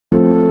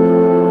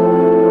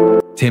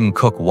Tim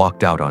Cook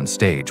walked out on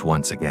stage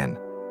once again,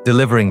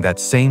 delivering that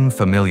same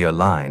familiar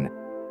line.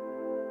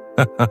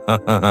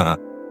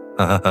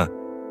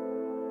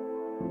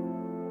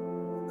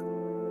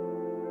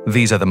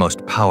 These are the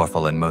most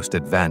powerful and most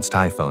advanced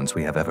iPhones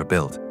we have ever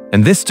built.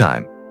 And this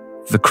time,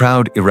 the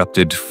crowd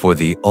erupted for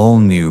the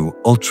all-new,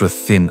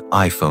 ultra-thin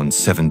iPhone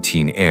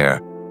 17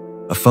 Air,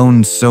 a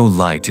phone so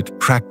light it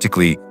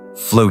practically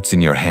floats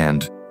in your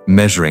hand,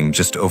 measuring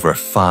just over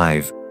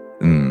 5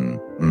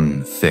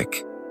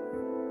 thick.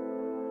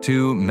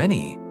 To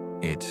many,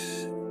 it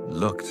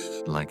looked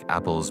like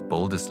Apple's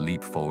boldest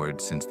leap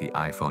forward since the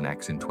iPhone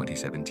X in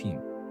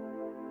 2017.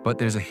 But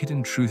there's a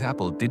hidden truth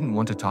Apple didn't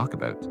want to talk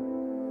about.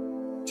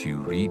 To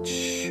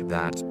reach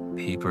that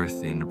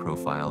paper-thin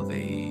profile,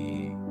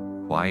 they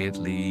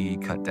quietly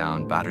cut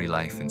down battery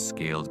life and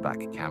scaled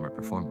back camera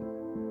performance.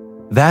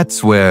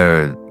 That's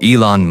where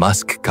Elon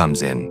Musk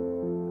comes in,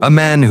 a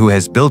man who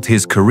has built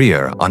his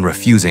career on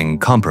refusing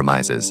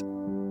compromises.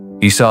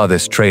 He saw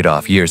this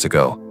trade-off years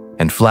ago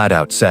and flat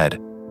out said,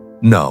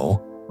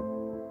 no.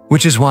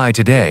 Which is why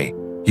today,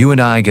 you and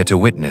I get to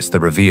witness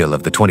the reveal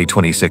of the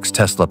 2026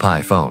 Tesla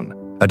Pi phone,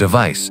 a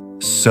device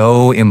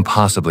so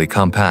impossibly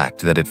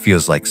compact that it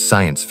feels like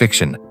science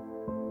fiction,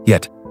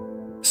 yet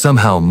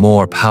somehow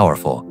more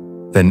powerful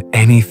than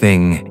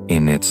anything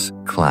in its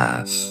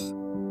class.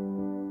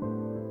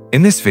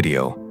 In this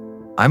video,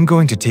 I'm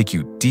going to take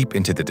you deep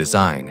into the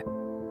design,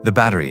 the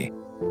battery,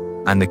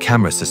 and the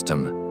camera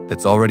system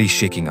that's already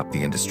shaking up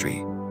the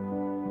industry.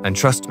 And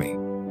trust me,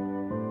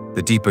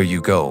 the deeper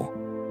you go,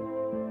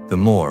 the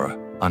more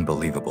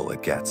unbelievable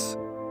it gets.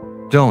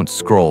 Don't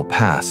scroll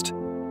past,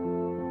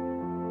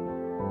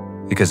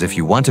 because if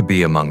you want to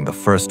be among the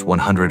first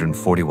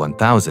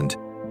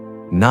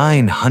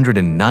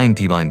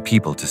 141,999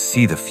 people to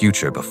see the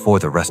future before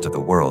the rest of the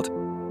world,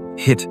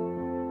 hit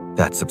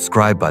that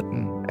subscribe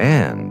button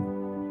and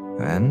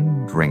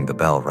ring the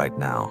bell right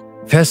now.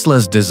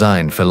 Tesla's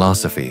design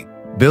philosophy,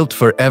 built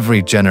for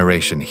every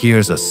generation.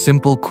 Here's a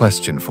simple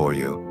question for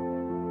you.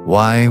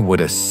 Why would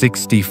a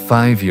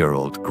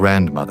 65-year-old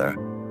grandmother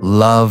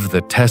love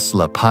the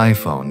Tesla Pi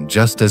phone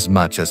just as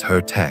much as her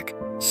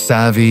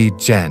tech-savvy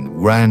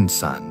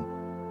grandson?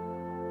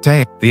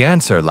 The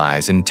answer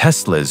lies in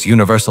Tesla's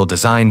universal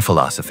design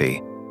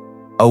philosophy,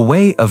 a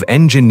way of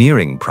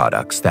engineering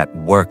products that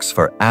works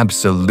for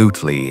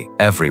absolutely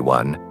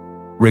everyone,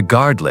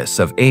 regardless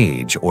of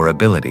age or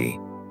ability.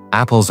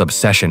 Apple's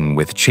obsession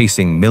with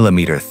chasing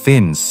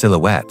millimeter-thin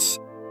silhouettes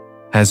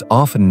has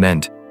often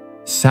meant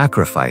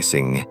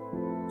sacrificing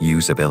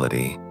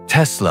usability.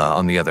 Tesla,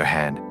 on the other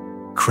hand,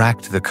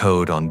 cracked the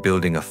code on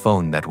building a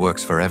phone that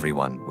works for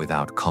everyone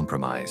without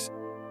compromise.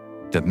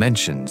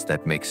 Dimensions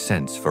that make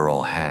sense for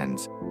all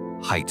hands.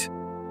 Height,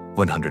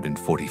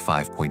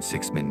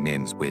 145.6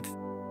 mm, width,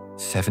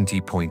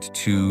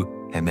 70.2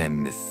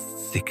 mm,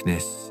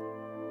 thickness,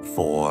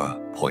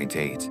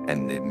 4.8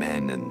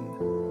 mm, and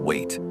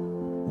weight,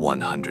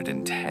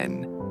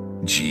 110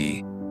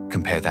 g.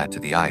 Compare that to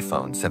the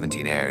iPhone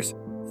 17 Air's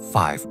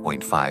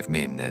 5.5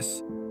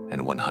 mm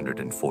and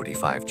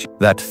 145 g.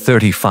 That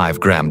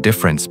 35-gram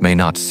difference may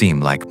not seem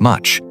like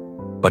much,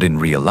 but in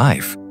real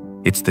life,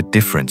 it's the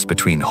difference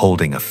between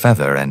holding a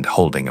feather and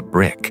holding a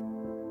brick.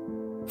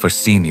 For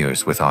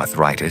seniors with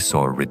arthritis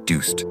or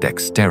reduced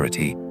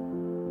dexterity,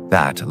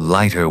 that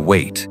lighter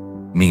weight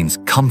means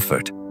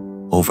comfort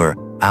over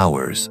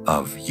hours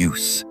of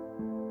use.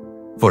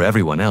 For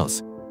everyone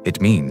else,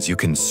 it means you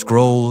can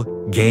scroll,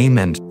 game,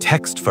 and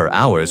text for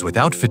hours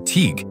without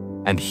fatigue.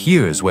 And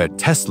here's where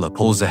Tesla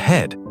pulls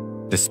ahead.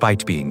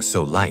 Despite being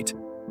so light,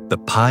 the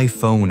Pi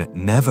phone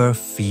never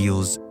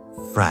feels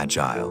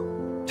fragile.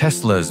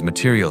 Tesla's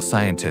material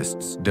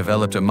scientists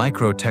developed a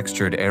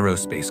micro-textured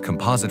aerospace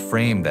composite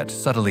frame that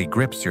subtly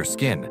grips your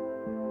skin,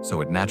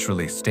 so it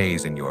naturally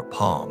stays in your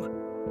palm.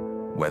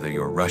 Whether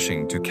you're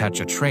rushing to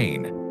catch a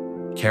train,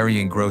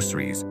 carrying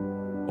groceries,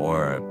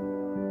 or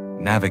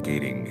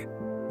navigating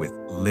with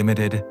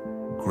limited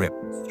grip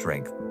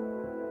strength.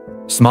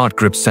 Smart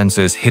grip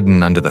sensors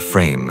hidden under the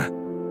frame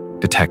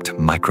detect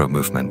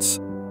micro-movements.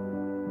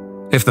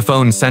 If the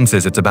phone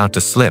senses it's about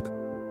to slip,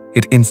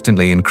 it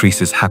instantly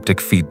increases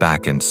haptic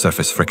feedback and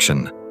surface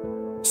friction,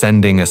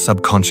 sending a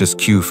subconscious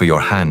cue for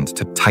your hand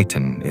to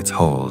tighten its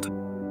hold.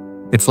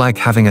 It's like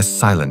having a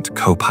silent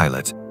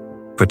co-pilot,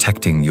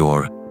 protecting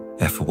your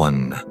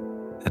F1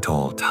 at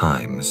all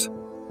times.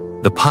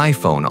 The Pi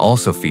phone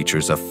also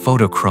features a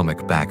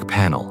photochromic back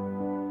panel.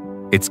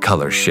 Its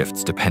color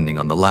shifts depending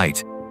on the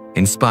light,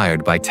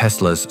 inspired by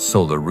Tesla's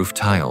solar roof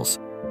tiles.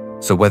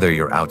 So whether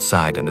you're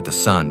outside under the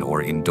sun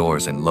or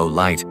indoors in low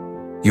light,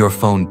 your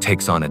phone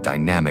takes on a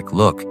dynamic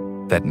look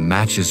that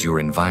matches your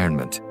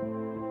environment.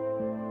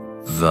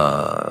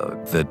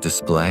 The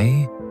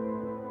display?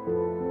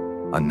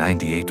 A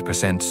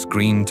 98%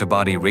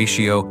 screen-to-body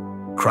ratio,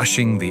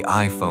 crushing the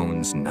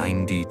iPhone's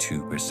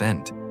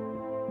 92%.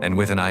 And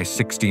with an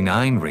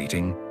I69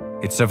 rating,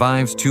 it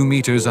survives 2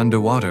 meters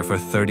underwater for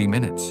 30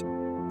 minutes,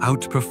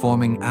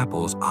 outperforming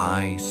Apple's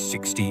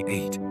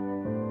I68.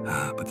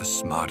 But the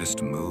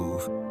smartest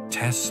move,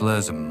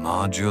 Tesla's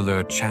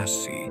modular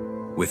chassis,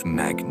 with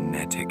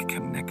magnetic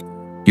connect.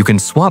 You can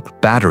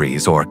swap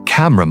batteries or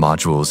camera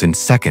modules in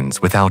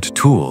seconds without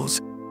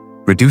tools,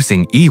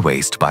 reducing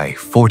e-waste by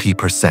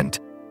 40%.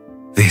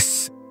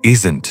 This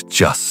isn't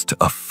just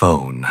a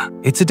phone.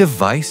 It's a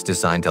device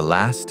designed to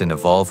last and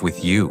evolve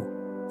with you.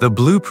 The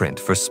blueprint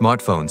for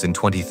smartphones in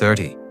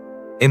 2030.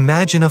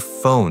 Imagine a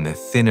phone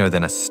thinner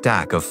than a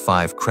stack of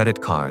 5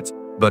 credit cards,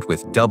 but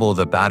with double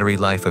the battery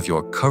life of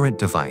your current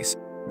device.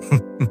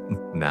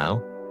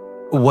 Now,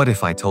 what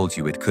if I told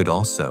you it could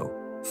also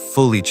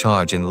fully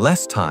charge in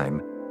less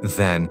time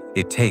than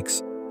it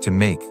takes to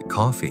make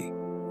coffee?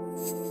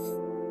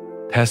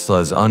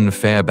 Tesla's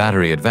unfair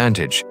battery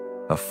advantage,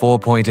 a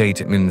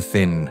 4.8 min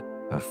thin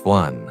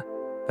F1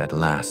 that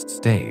lasts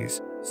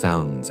days,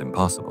 sounds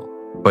impossible.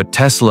 But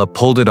Tesla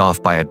pulled it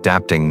off by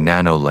adapting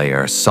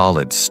nano-layer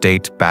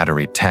solid-state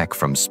battery tech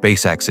from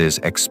SpaceX's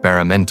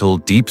experimental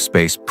deep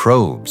space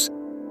probes.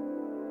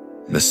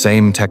 The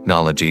same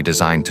technology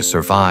designed to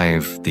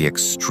survive the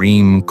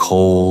extreme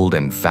cold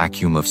and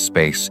vacuum of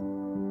space,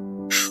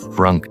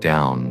 shrunk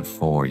down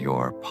for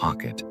your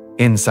pocket.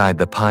 Inside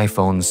the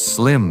iPhone's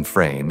slim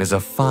frame is a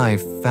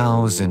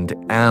 5,000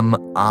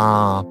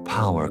 mAh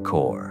power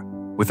core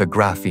with a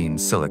graphene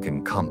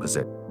silicon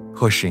composite,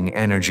 pushing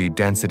energy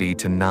density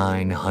to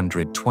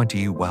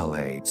 920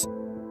 well-aids.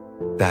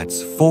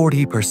 That's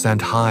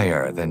 40%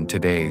 higher than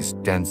today's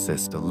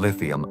densest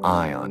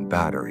lithium-ion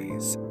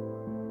batteries.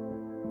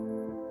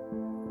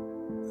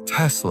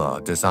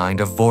 Tesla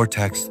designed a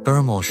vortex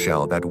thermal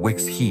shell that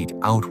wicks heat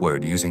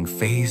outward using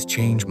phase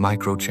change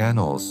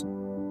microchannels.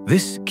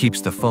 This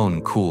keeps the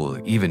phone cool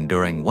even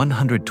during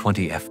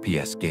 120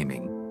 FPS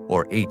gaming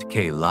or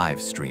 8K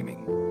live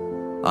streaming.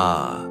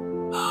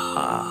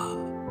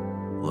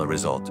 The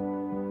result,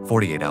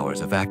 48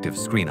 hours of active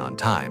screen on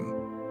time.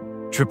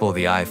 Triple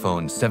the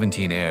iPhone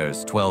 17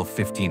 Air's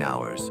 12-15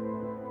 hours.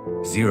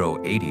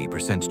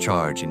 0-80%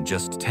 charge in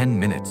just 10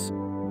 minutes.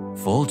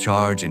 Full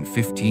charge in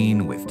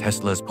 15 with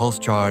Tesla's Pulse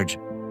Charge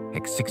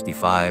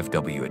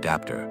X65W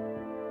adapter.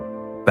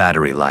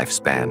 Battery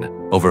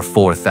lifespan, over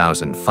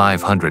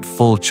 4,500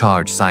 full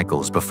charge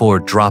cycles before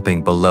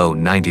dropping below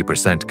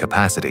 90%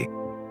 capacity.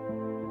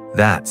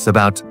 That's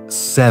about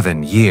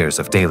 7 years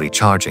of daily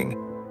charging.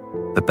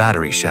 The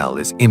battery shell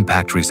is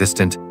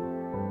impact-resistant,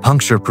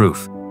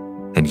 puncture-proof,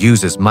 and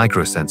uses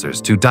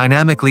microsensors to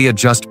dynamically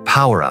adjust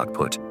power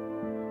output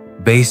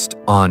based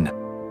on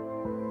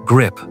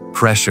grip,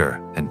 pressure,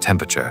 and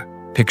temperature.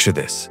 Picture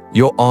this.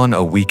 You're on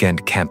a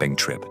weekend camping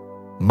trip,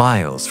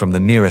 miles from the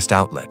nearest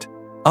outlet.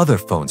 Other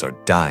phones are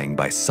dying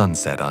by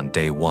sunset on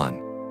day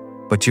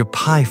 1, but your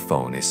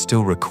iPhone is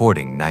still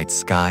recording night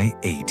sky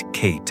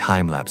 8K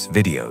time-lapse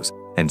videos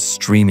and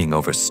streaming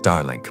over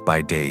Starlink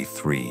by day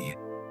 3.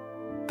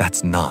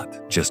 That's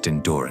not just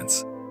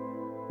endurance.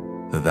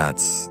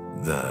 That's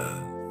the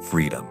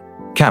freedom.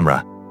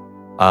 Camera.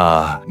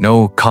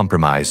 No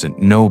compromise,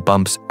 no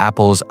bumps.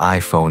 Apple's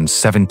iPhone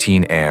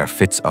 17 Air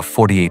fits a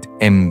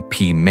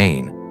 48MP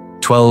main,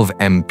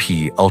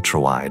 12MP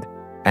ultrawide,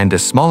 and a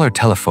smaller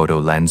telephoto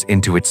lens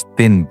into its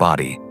thin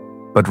body.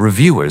 But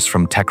reviewers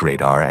from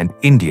TechRadar and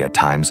India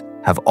Times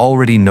have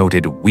already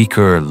noted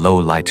weaker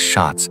low-light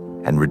shots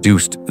and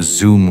reduced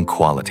zoom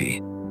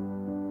quality.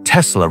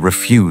 Tesla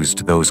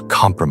refused those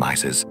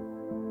compromises.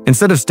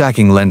 Instead of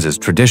stacking lenses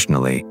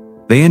traditionally,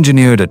 they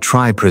engineered a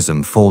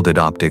tri-prism folded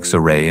optics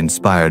array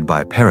inspired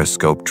by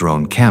periscope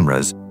drone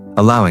cameras,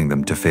 allowing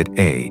them to fit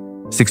a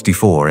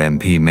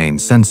 64MP main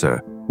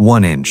sensor,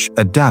 1-inch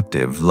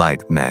adaptive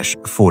light mesh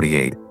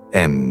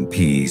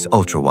 48MP's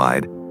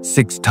ultrawide,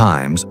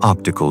 6x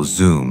optical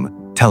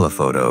zoom,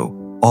 telephoto,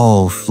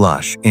 all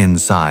flush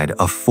inside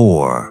a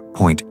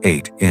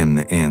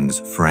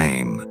 4.8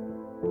 frame.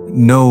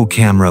 No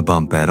camera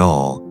bump at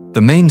all.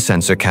 The main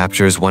sensor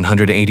captures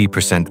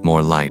 180%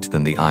 more light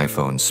than the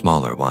iPhone's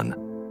smaller one,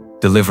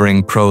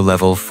 delivering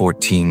pro-level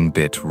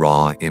 14-bit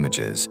raw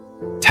images.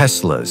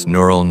 Tesla's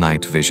neural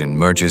night vision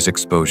merges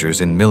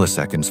exposures in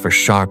milliseconds for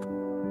sharp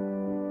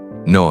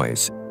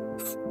noise.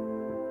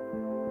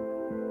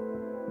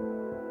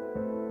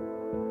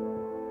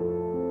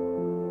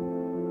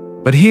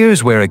 But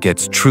here's where it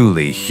gets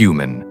truly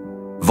human.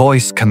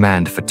 Voice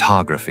command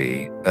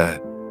photography.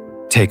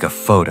 Take a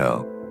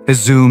photo.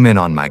 Zoom in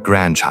on my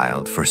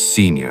grandchild for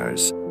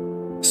seniors.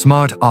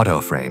 Smart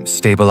autoframe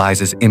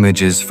stabilizes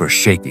images for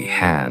shaky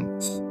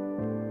hands.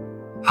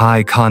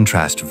 High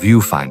contrast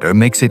viewfinder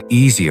makes it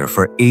easier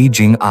for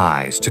aging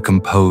eyes to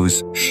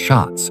compose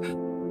shots.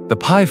 The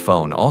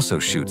iPhone also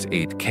shoots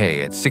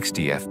 8K at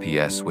 60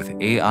 FPS with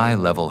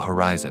AI-level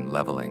horizon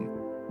leveling.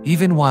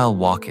 Even while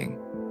walking,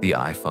 the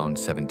iPhone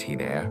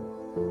 17 Air,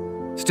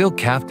 still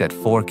capped at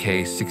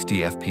 4K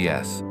 60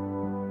 FPS.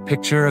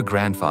 Picture a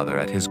grandfather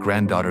at his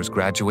granddaughter's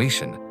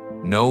graduation.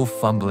 No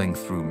fumbling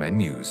through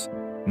menus,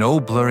 no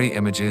blurry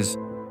images,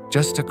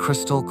 just a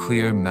crystal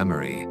clear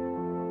memory,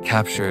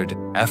 captured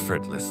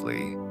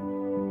effortlessly.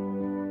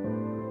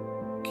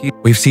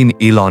 We've seen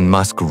Elon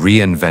Musk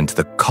reinvent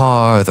the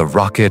car, the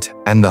rocket,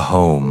 and the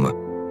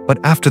home.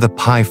 But after the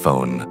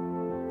iPhone,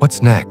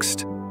 what's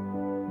next?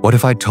 What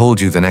if I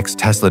told you the next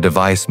Tesla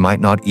device might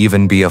not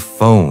even be a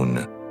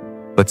phone,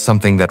 but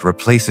something that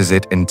replaces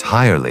it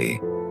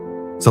entirely?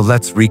 So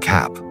let's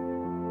recap.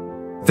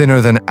 Thinner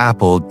than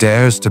Apple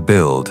dares to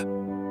build,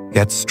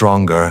 yet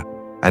stronger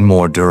and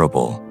more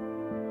durable.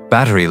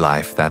 Battery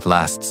life that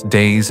lasts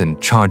days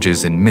and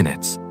charges in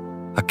minutes.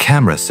 A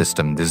camera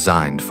system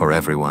designed for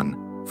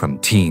everyone, from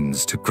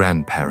teens to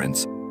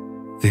grandparents.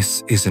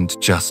 This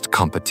isn't just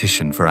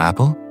competition for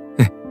Apple.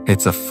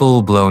 It's a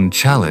full-blown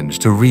challenge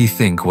to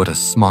rethink what a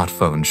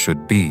smartphone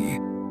should be.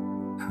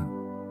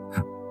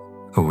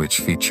 Which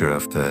feature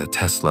of the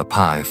Tesla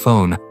Pi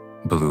phone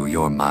blew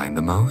your mind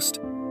the most?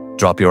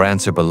 Drop your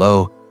answer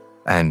below,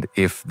 and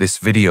if this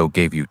video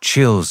gave you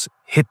chills,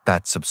 hit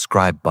that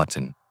subscribe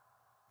button.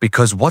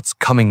 Because what's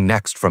coming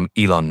next from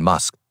Elon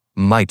Musk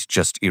might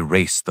just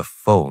erase the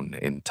phone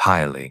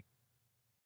entirely.